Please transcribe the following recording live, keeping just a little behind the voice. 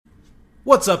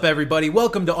What's up, everybody?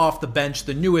 Welcome to Off the Bench,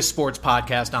 the newest sports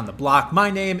podcast on the block. My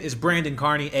name is Brandon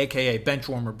Carney, aka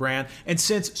Benchwarmer Brand, and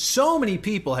since so many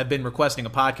people have been requesting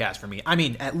a podcast from me,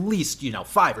 at least,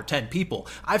 5 or 10 people,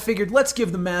 I figured let's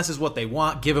give the masses what they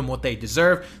want, give them what they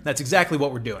deserve. That's exactly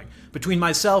what we're doing. Between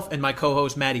myself and my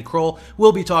co-host Maddie Kroll,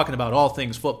 we'll be talking about all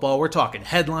things football. We're talking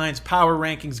headlines, power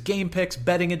rankings, game picks,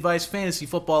 betting advice, fantasy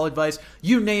football advice,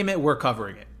 you name it, we're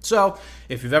covering it. So,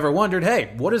 if you've ever wondered,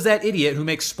 hey, what does that idiot who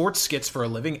makes sports skits for a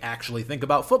living actually think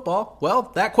about football?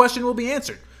 Well, that question will be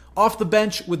answered. Off the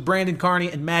Bench with Brandon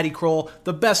Carney and Maddie Kroll,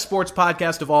 the best sports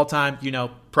podcast of all time,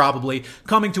 probably,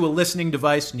 coming to a listening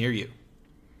device near you.